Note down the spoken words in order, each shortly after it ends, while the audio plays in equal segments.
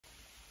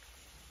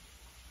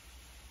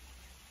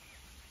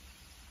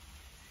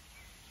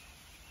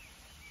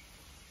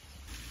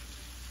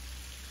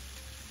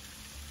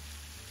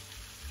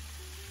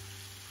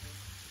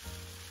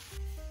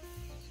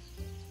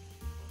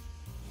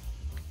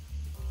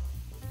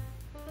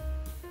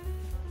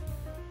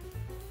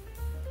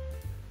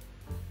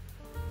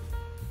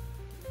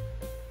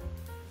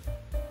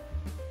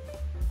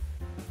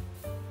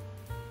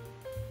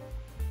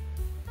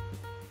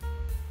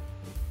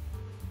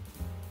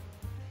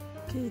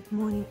Good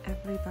morning,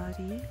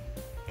 everybody.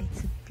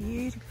 It's a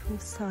beautiful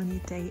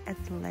sunny day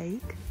at the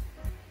lake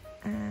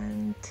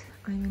and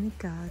I'm in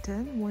a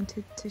garden.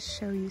 Wanted to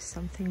show you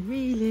something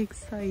really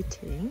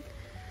exciting.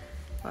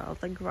 Well,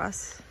 the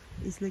grass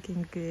is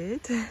looking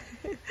good.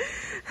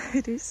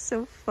 It is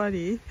so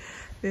funny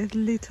with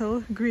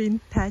little green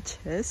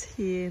patches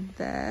here and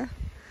there,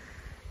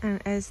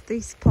 and as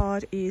this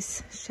part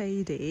is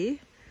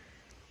shady,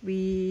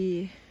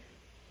 we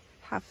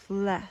have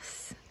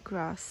less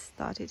grass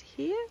started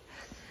here,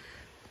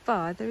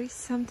 but there is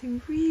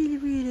something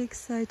really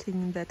exciting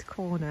in that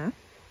corner.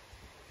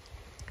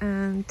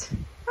 And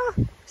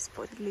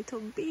spotted little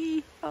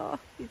bee. Oh,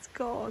 it's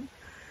gone.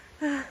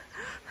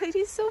 It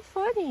is so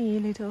funny,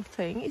 little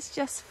thing. It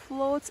just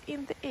floats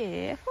in the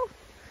air.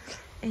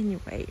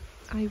 Anyway,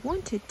 I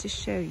wanted to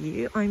show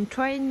you. I'm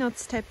trying not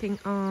stepping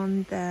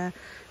on the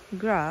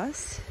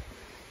grass,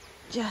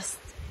 just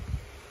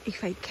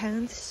if I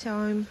can. So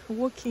I'm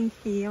walking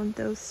here on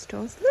those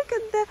stones. Look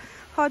at the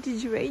hardy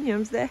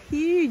geraniums, they're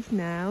huge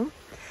now.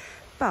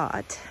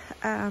 But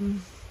the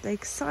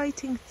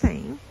exciting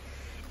thing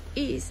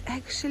is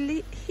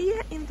actually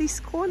here in this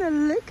corner.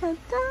 Look at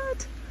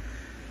that.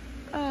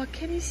 Oh,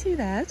 can you see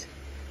that?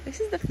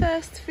 This is the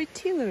first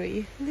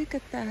fritillary. Look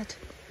at that.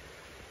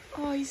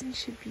 Oh, isn't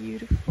she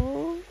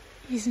beautiful?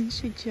 Isn't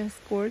she just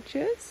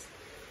gorgeous?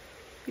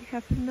 We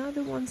have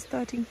another one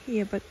starting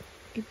here, but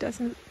it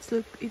doesn't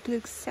look, it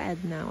looks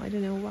sad now. I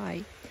don't know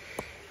why.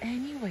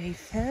 Anyway,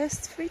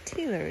 first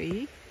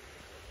fritillary.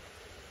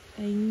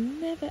 I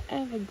never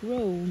ever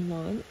grown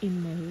one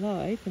in my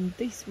life, and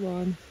this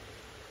one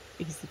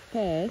is the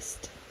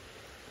first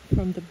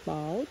from the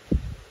bulbs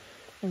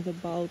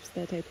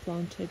that I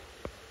planted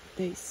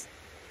this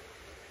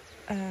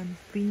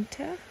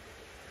winter.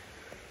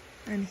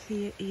 And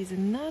here is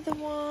another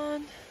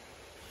one,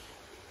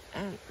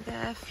 and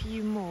there are a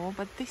few more,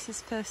 but this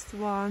is first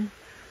one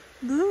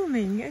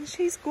blooming, and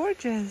she's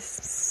gorgeous.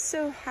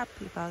 So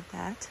happy about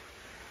that.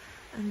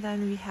 And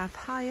then we have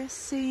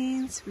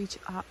hyacinths, which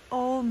are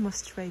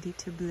almost ready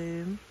to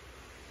bloom.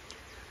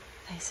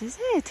 This is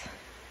it.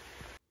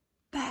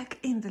 Back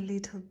in the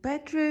little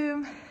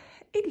bedroom.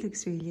 It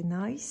looks really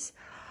nice.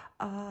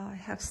 I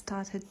have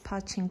started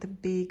patching the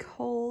big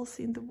holes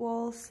in the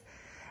walls,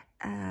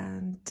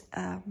 and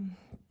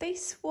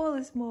this wall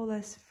is more or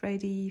less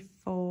ready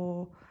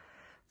for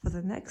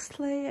the next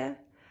layer.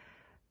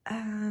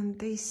 And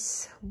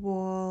this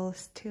wall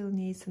still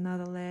needs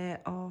another layer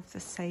of the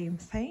same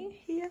thing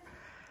here.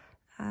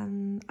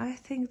 And I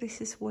think this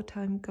is what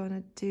I'm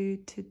gonna do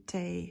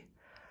today.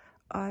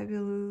 I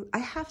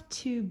have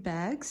two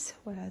bags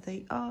where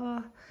they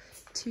are,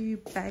 two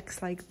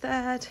bags like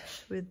that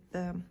with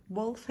the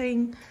wall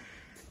thing,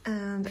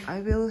 and I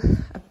will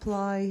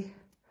apply,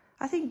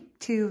 I think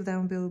two of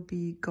them will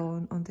be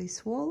gone on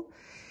this wall.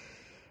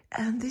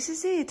 And this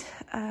is it.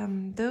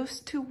 Those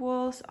two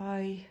walls,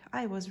 I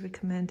was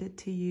recommended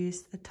to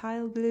use the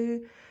tile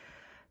glue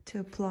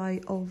to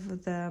apply over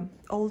the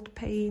old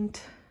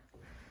paint.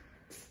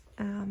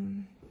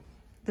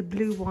 The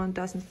blue one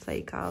doesn't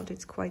flake out,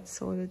 it's quite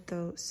solid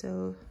though,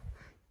 so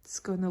it's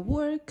gonna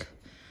work.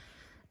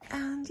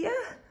 And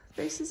yeah,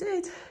 this is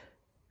it.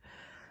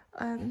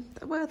 And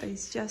the weather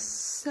is just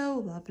so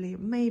lovely.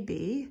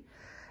 Maybe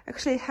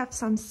actually I have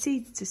some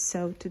seeds to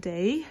sow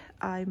today.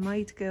 I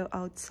might go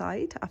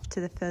outside after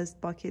the first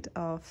bucket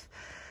of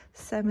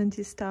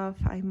cementy stuff.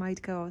 I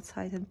might go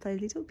outside and play a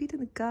little bit in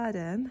the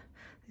garden.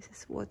 This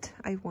is what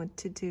I want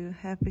to do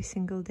every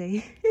single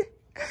day.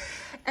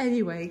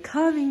 Anyway,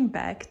 coming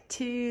back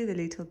to the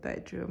little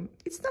bedroom.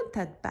 It's not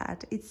that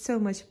bad. It's so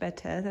much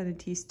better than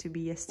it used to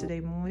be yesterday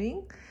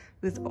morning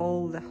with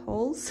all the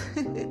holes.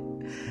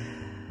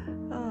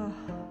 Oh.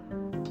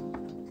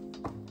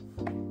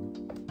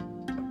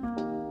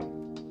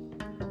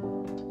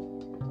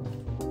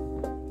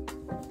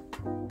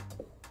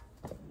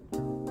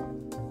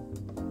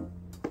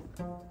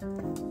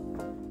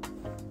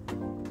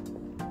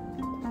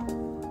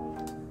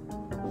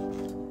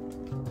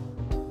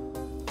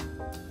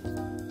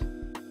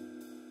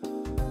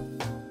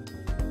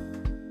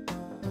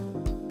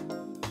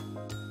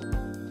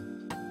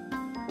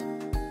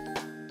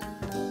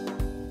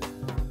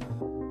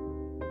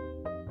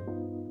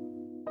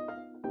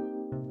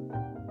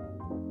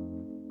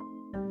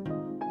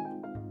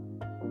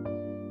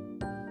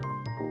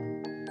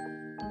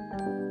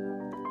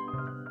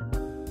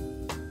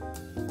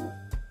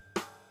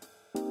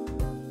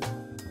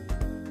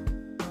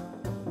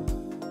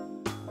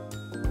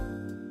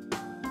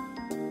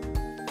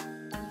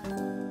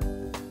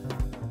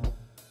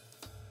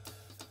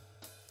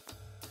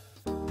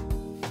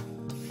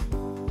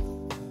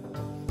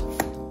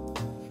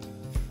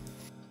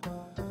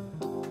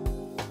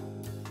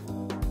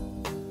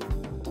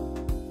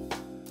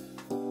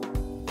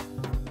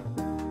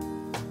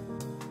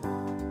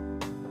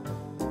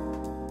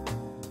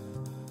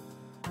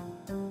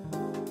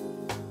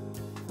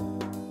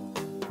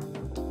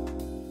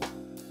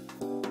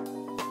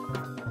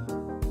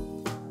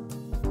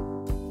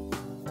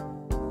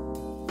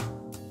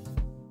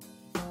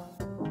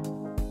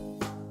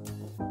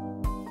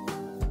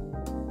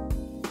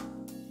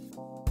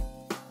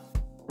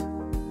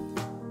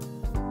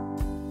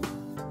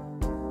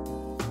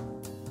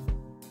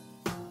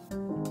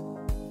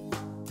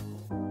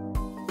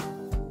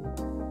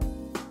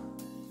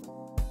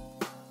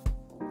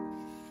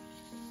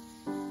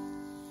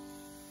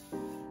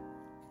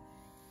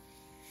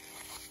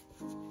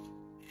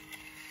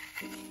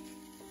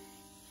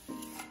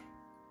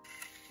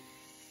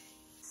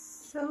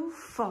 So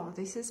far,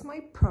 this is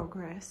my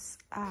progress.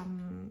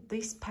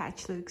 This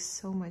patch looks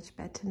so much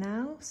better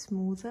now,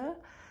 smoother,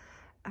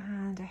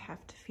 and I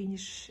have to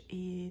finish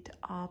it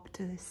up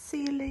to the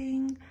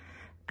ceiling,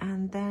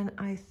 and then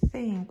I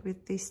think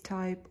with this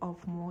type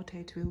of mortar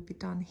it will be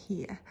done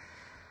here.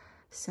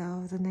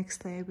 So the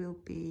next layer will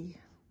be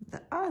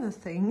the other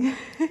thing.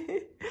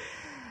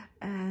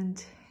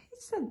 And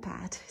it's not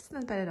bad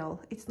at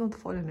all. It's not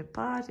falling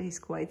apart, it's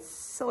quite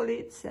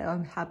solid, so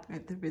I'm happy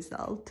with the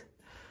result.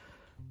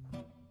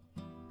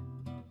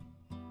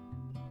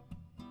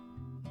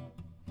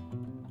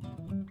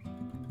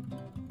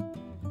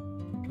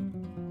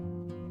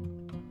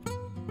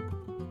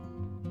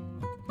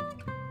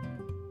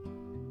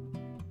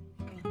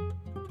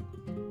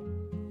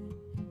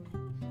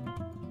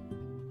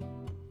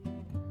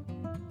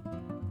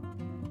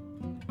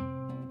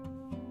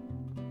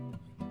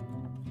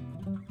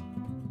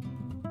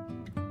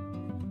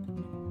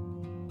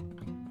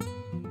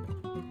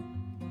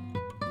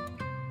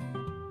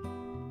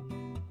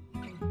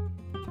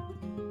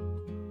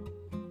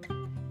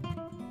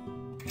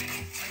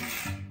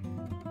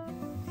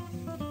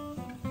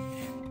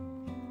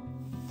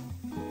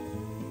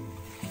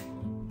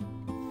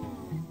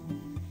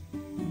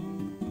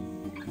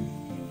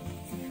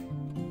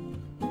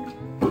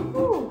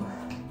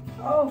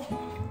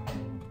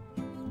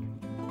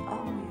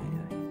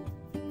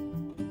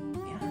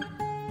 Yeah.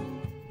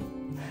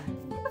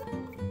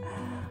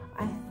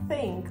 I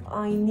think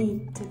I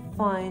need to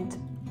find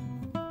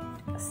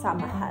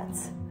summer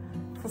hats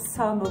for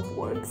summer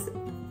works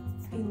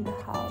in the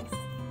house.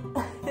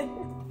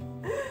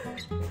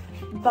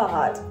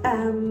 But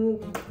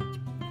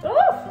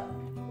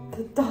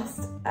the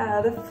dust,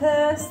 the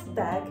first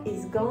bag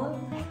is gone.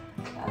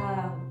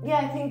 Yeah,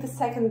 I think the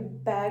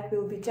second bag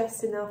will be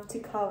just enough to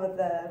cover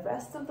the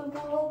rest of the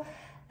wall,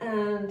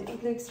 and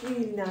it looks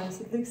really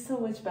nice. It looks so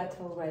much better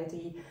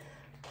already.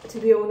 To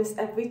be honest,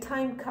 every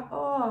time,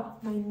 oh,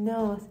 my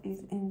nose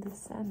is in the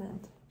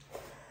cement.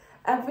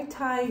 Every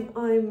time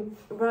I'm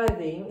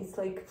riding, it's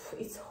like,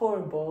 it's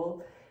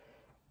horrible.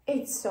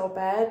 It's so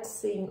bad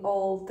seeing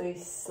all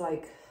these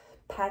like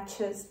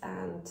patches,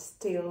 and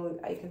still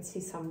I can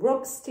see some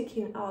rocks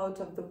sticking out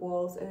of the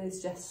walls, and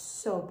it's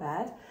just so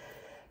bad.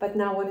 But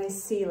now when I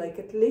see like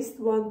at least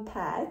one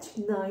patch,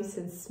 nice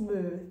and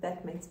smooth,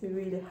 that makes me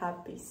really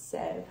happy.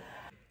 So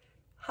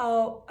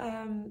how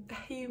a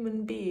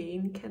human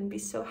being can be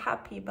so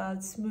happy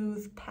about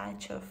smooth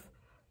patch of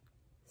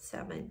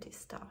cementy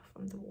stuff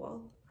on the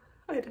wall,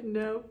 I don't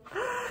know.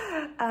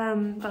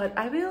 But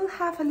I will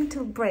have a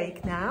little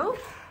break now.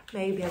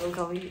 Maybe I will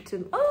go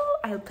into,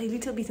 I'll play a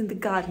little bit in the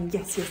garden.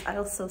 Yes,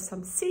 I'll sow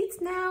some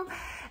seeds now.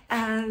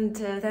 And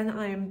then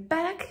I'm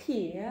back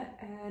here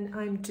and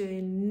I'm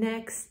doing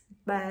next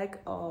bag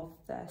of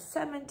the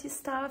cementy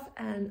stuff,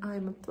 and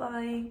I'm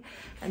applying,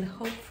 and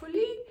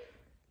hopefully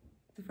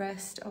the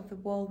rest of the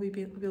wall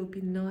will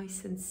be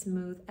nice and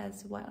smooth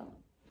as well.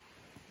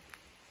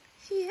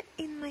 Here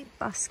in my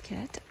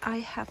basket I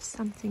have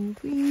something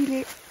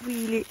really,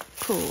 really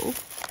cool.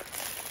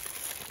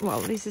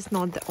 Well, this is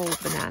not the old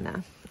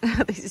banana.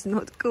 This is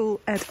not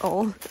cool at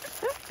all.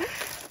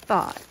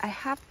 But I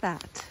have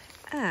that,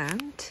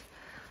 and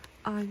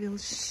I will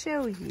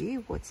show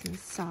you what's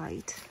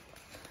inside.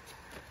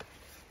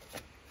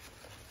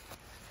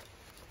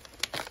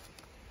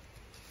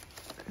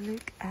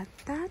 Look at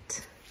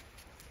that.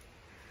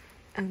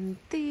 And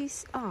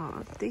these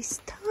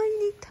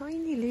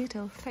tiny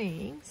little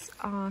things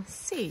are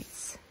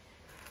seeds.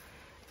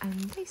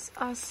 And these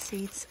are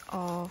seeds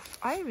of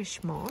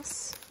Irish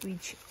moss,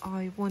 which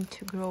I want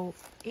to grow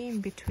in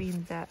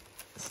between the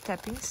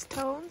stepping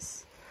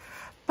stones.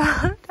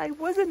 But I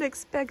wasn't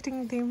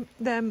expecting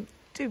them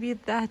to be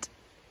that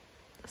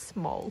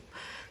small.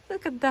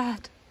 Look at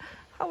that.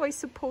 How am I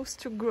supposed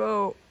to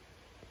grow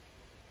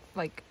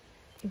like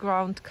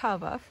ground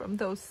cover from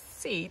those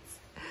seeds?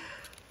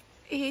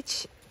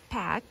 Each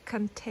pack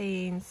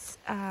contains,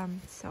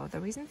 so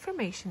there is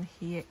information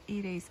here.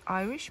 It is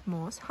Irish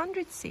moss,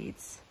 100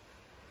 seeds.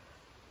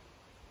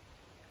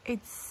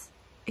 It's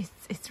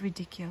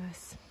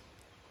ridiculous.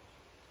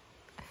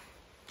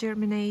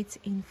 Germinates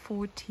in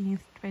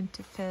 14th,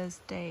 21st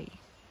day.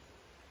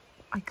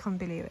 I can't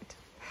believe it.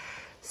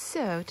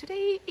 So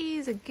today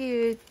is a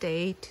good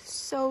day to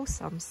sow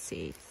some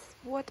seeds.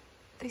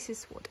 This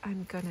is what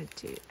I'm gonna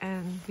do,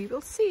 and we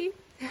will see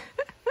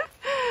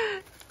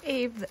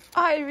if the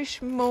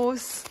Irish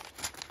moss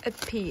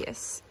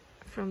appears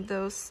from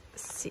those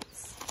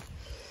seeds.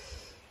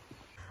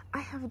 I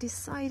have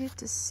decided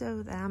to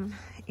sow them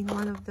in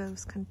one of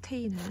those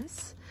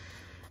containers,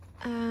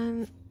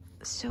 and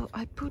so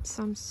I put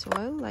some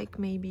soil, like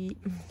maybe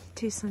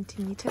 2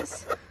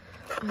 centimeters.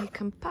 I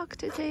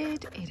compacted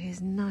it. It is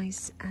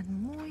nice and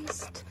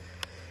moist,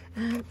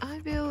 and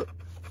I will,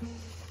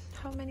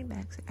 how many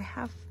bags I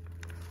have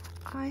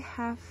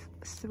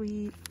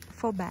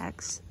 4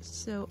 bags,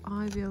 so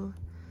I will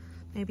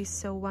maybe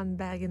sow 1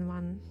 bag in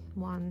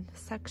one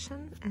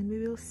section, and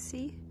we will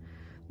see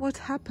what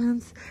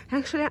happens.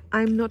 Actually,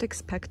 I'm not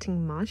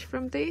expecting much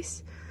from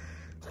this.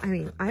 I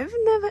mean, I've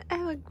never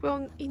ever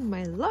grown in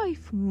my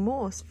life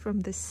moss from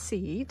the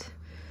seed,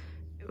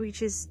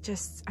 which is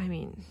just, I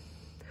mean,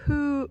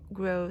 who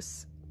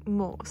grows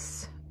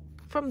moss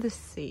from the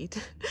seed?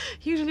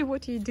 Usually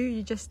what you do,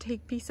 you just take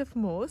a piece of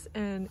moss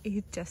and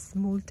it just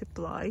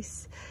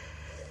multiplies.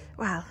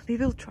 Well, we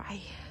will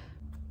try.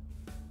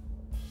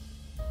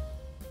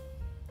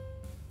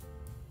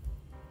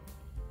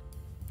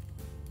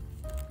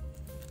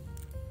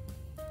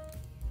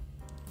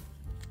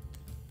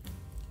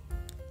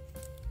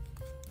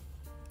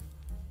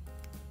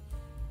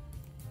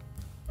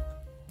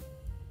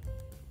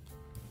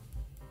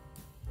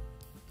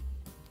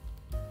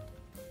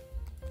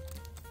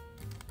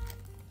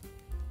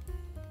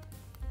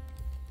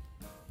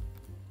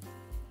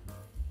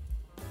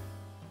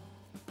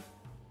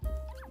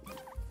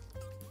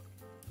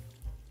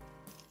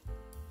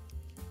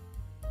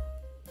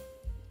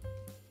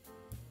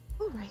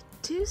 Alright,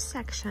 2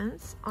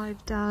 sections.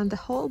 I've done the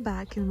whole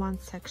bag in 1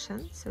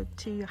 section, so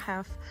you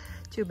have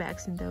 2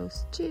 bags in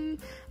those 2,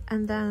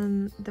 and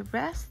then the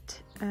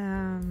rest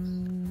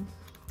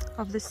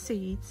of the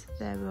seeds,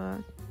 there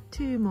were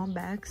 2 more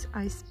bags.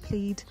 I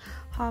split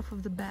half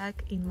of the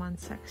bag in 1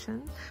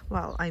 section.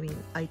 Well, I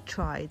mean, I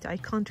tried. I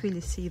can't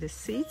really see the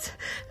seeds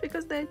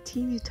because they're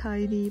teeny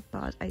tiny,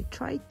 but I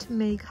tried to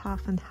make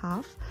half and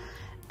half,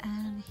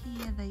 and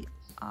here they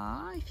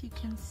are, if you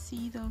can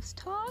see those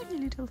tiny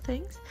little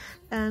things.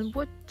 And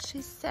what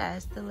she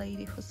says, the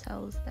lady who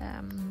sells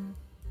them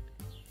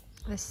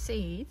the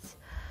seeds,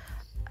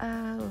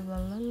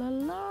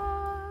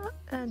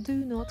 do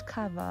not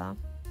cover.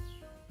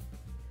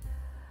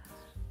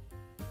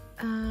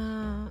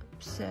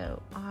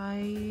 So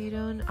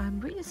I'm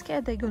really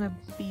scared they're gonna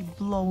be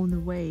blown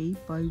away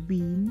by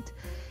wind.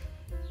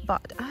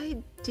 But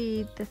I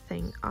did the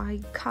thing, I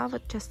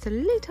covered just a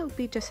little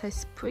bit, just I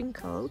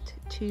sprinkled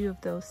 2 of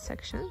those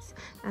sections,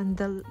 and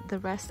the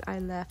rest I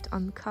left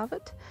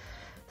uncovered.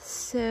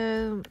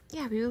 So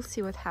yeah, we will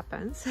see what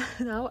happens.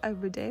 Now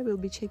every day we'll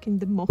be checking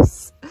the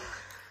moss.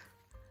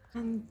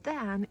 And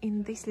then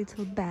in this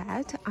little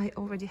bed I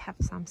already have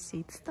some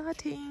seeds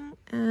starting,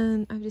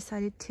 and I've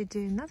decided to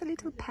do another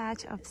little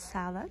patch of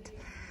salad,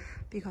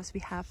 because we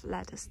have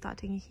lettuce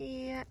starting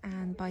here,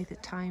 and by the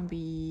time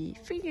we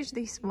finish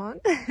this one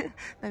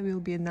there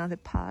will be another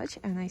patch,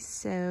 and I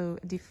sow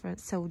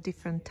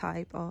different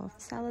type of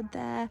salad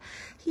there.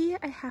 Here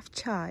I have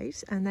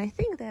chives, and I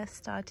think they're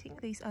starting.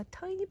 These are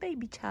tiny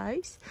baby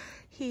chives.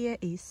 Here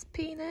is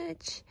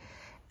spinach,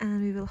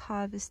 and we will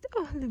harvest.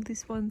 Oh look,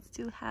 this one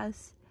still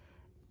has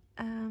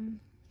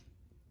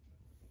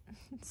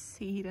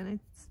seed, and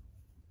it's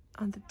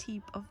on the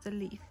tip of the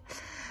leaf.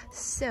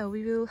 So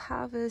we will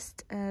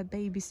harvest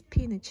baby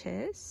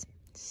spinaches.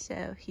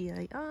 So here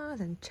they are,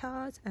 then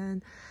chard,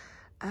 and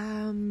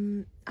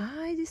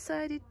I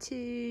decided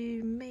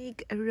to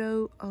make a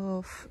row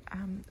of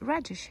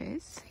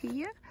radishes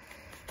here.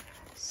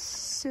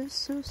 So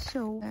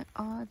where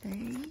are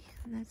they?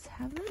 Let's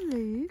have a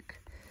look.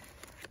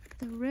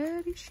 The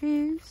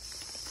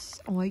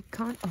radishes. Oh, I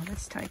can't. Oh,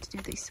 let's try to do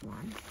this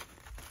one.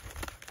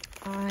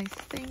 I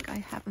think I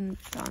haven't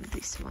done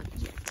this one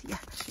yet. Yeah,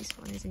 this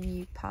one is a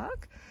new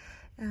pack.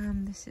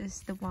 This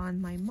is the one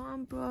my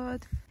mom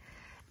brought,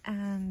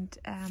 and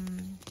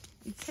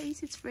it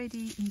says it's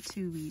ready in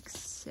 2 weeks.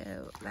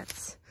 So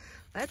let's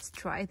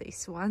try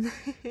this one.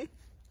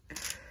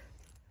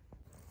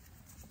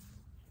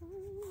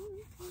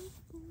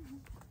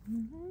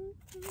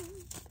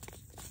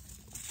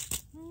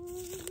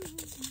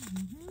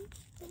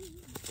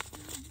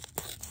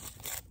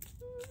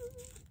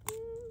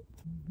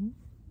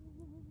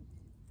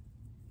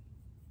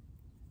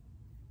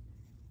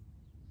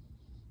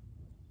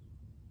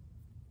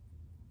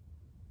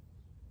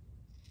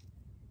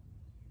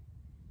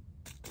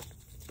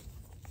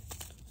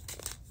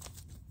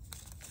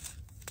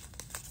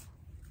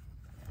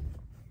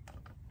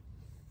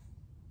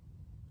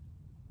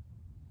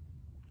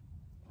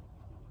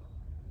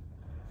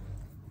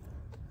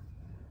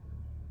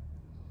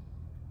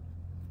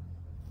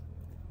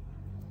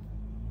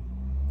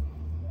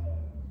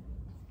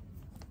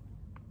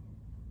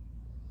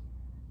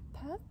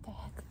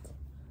 Perfect.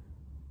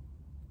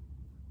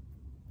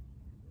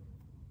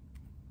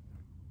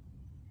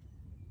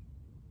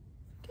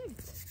 Good.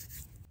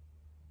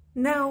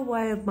 Now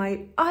while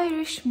my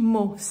Irish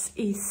moss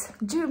is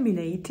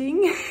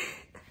germinating,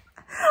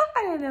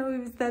 I don't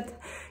know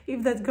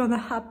if that's gonna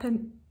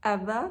happen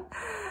ever.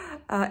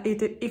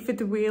 If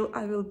it will,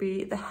 I will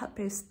be the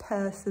happiest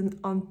person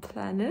on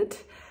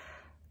planet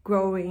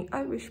growing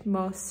Irish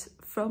moss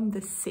from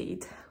the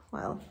seed.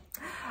 Well,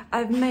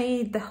 I've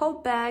made the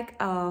whole bag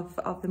of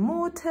the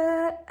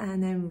mortar,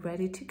 and I'm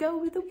ready to go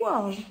with the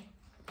wall.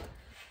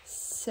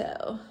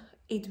 So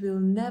it will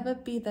never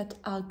be that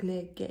ugly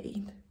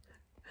again.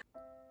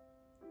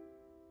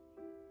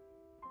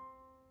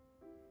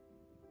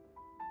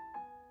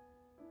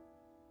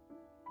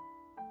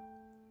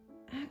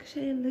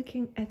 Actually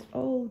looking at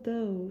all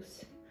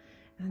those,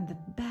 and the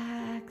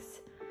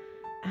bags,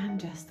 and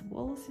just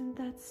walls in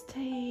that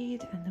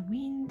state, and the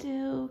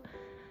window,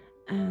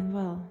 and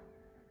well,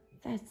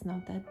 that's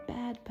not that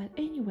bad. But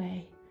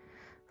anyway,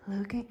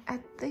 looking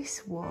at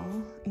this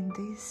wall in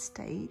this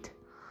state,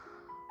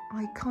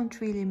 I can't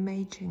really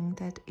imagine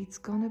that it's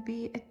gonna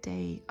be a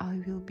day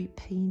I will be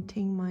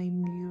painting my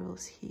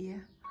murals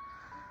here.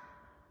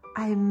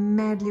 I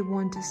madly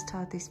want to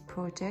start this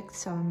project,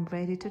 so I'm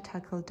ready to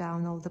tackle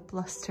down all the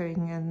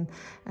plastering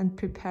and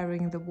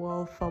preparing the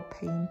wall for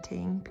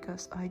painting,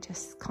 because I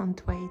just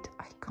can't wait.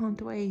 I can't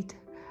wait.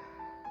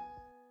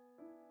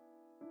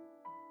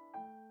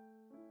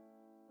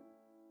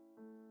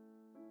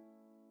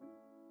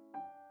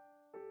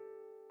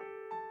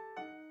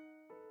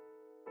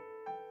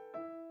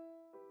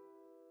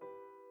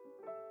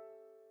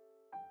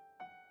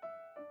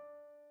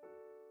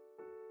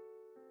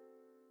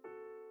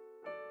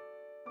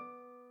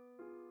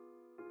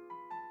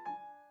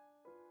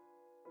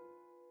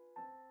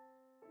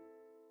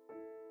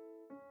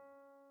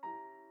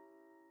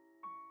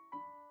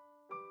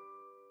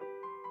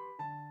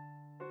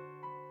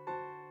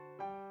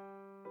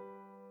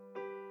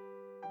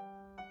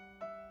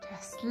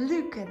 Just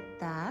look at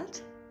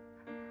that.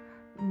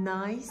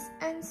 Nice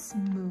and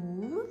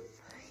smooth.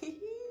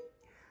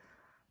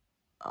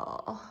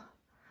 Oh,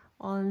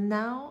 well,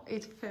 now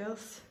it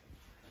feels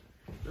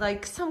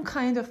like some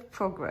kind of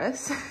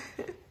progress.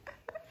 Actually,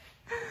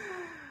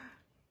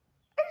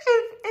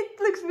 it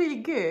looks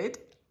really good.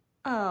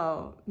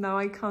 Oh, now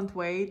I can't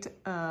wait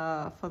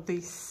for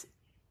this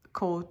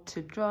coat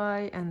to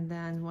dry, and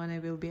then when I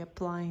will be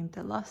applying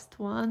the last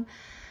one,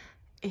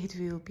 it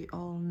will be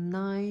all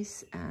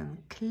nice and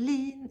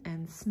clean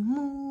and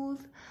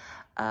smooth.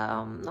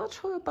 Not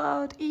sure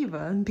about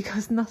even,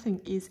 because nothing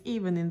is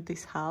even in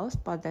this house,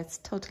 but that's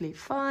totally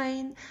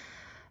fine.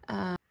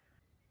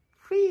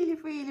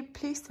 Really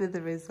pleased with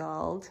the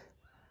result.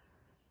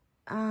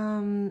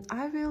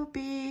 I will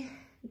be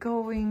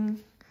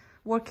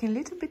working a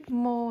little bit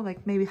more,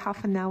 like maybe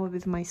half an hour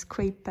with my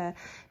scraper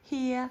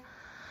here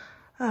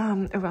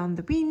around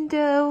the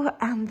window,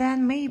 and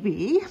then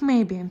maybe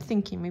I'm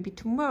thinking maybe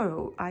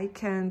tomorrow I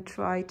can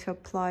try to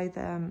apply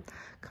the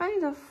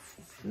kind of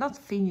not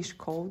finish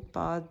coat,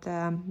 but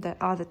the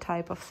other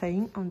type of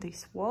thing on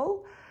this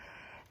wall.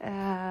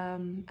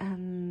 And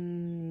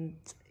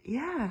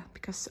yeah,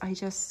 because I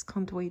just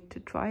can't wait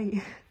to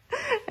try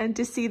and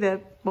to see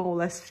the more or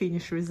less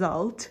finished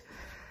result.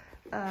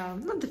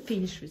 Not the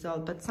finished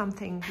result, but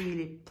something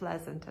really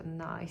pleasant and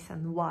nice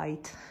and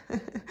white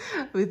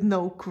with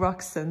no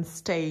cracks and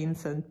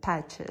stains and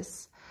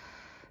patches.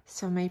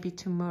 So maybe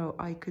tomorrow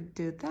I could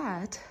do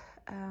that.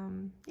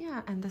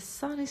 Yeah, and the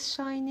sun is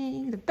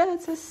shining, the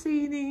birds are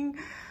singing.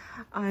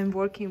 I'm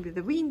working with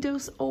the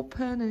windows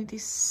open, and it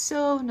is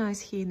so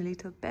nice here in the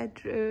little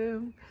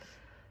bedroom.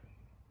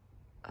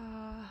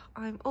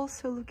 I'm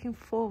also looking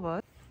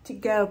forward to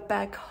go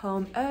back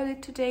home early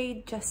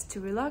today just to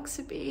relax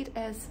a bit,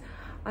 as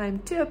I'm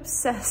too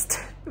obsessed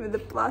with the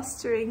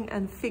plastering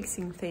and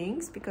fixing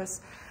things,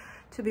 because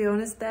to be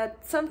honest,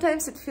 that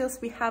sometimes it feels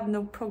we have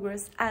no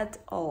progress at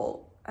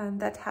all, and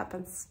that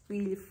happens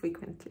really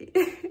frequently.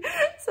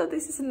 So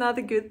this is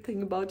another good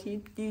thing about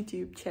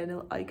YouTube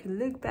channel. I can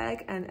look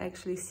back and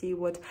actually see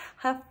what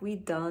have we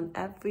done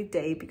every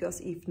day, because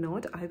if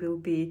not, I will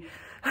be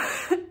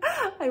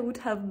I would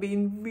have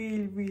been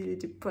really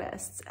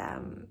depressed.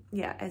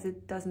 Yeah, as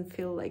it doesn't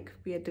feel like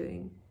we are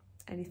doing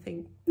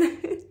anything.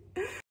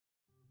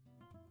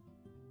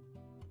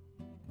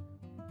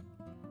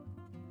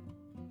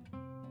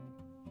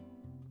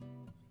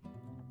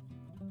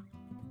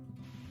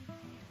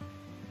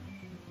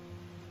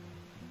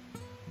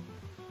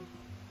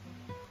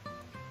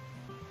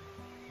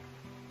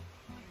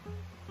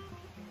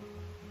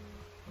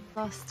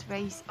 Last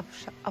rays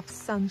of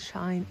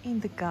sunshine in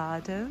the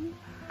garden.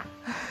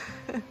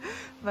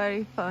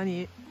 Very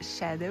funny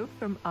shadow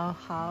from our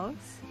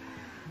house.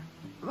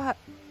 But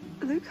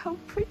look how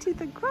pretty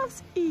the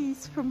grass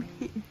is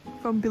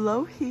from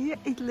below here.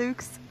 It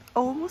looks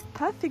almost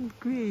perfect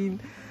green.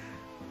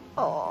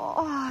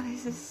 Oh,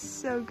 this is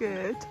so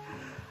good.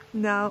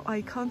 Now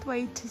I can't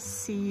wait to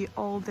see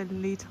all the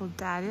little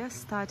dahlias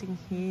starting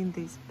here in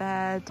this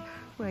bed.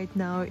 Right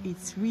now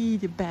it's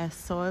really bare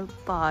soil,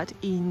 but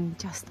in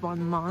just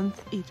 1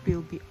 month it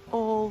will be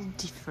all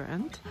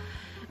different.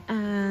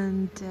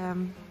 And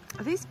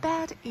this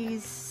bed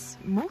is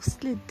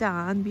mostly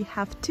done. We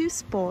have 2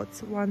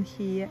 spots, one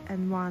here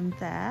and one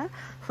there,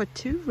 for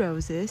 2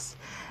 roses.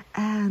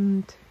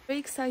 And very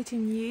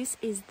exciting news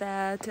is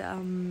that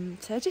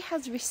Sergi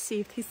has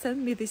received, he sent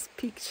me this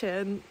picture,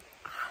 and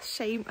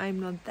shame I'm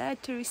not there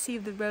to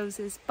receive the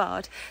roses,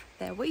 but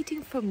they're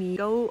waiting for me.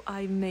 So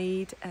I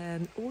made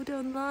an order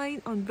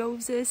online on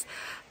roses,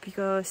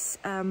 because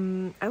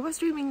I was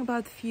dreaming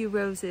about a few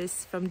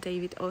roses from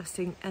David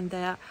Austin, and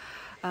they're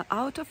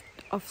out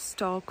of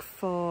stock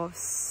for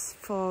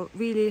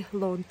really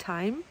long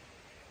time.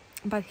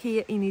 But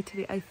here in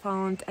Italy I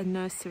found a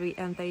nursery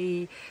and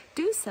they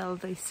do sell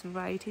these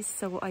varieties,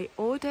 so I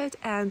ordered,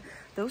 and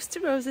those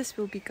 2 roses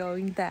will be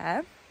going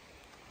there.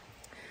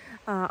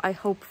 I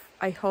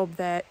hope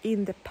they're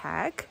in the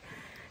pack,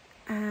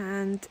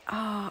 and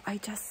I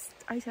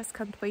just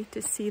can't wait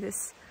to see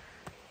this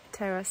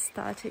terrace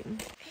starting.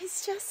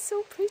 It's just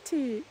so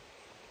pretty.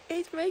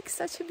 It makes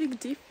such a big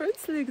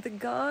difference. Look, the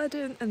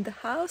garden and the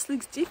house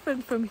looks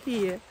different from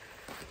here.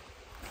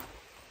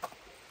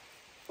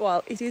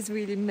 Well, it is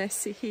really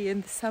messy here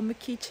in the summer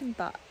kitchen,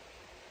 but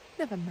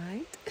never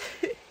mind.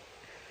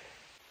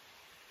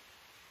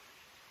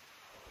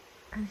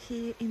 And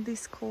here in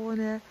this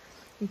corner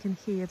you can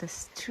hear the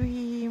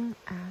stream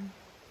and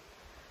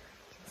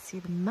you can see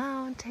the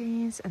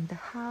mountains and the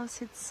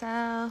house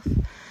itself.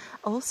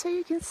 Also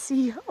you can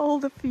see all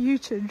the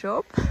future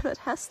job that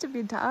has to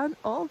be done,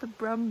 all the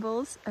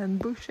brambles and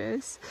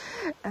bushes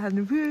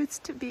and roots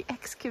to be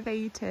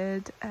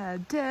excavated,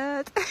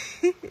 dirt.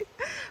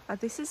 But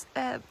this is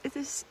it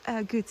is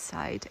a good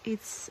side.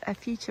 It's a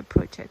future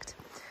project.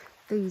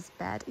 This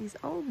bed is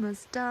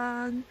almost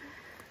done.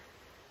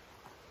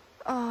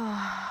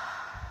 Oh,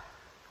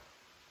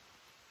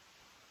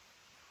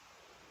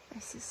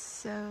 this is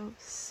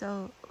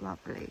so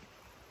lovely.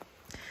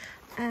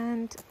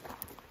 And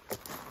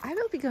I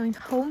will be going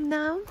home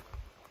now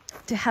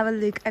to have a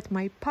look at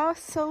my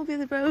parcel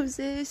with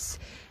roses,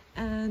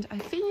 and I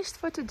finished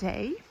for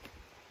today.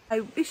 I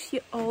wish you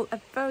all a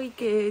very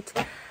good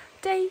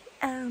day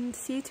and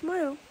see you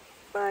tomorrow.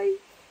 Bye.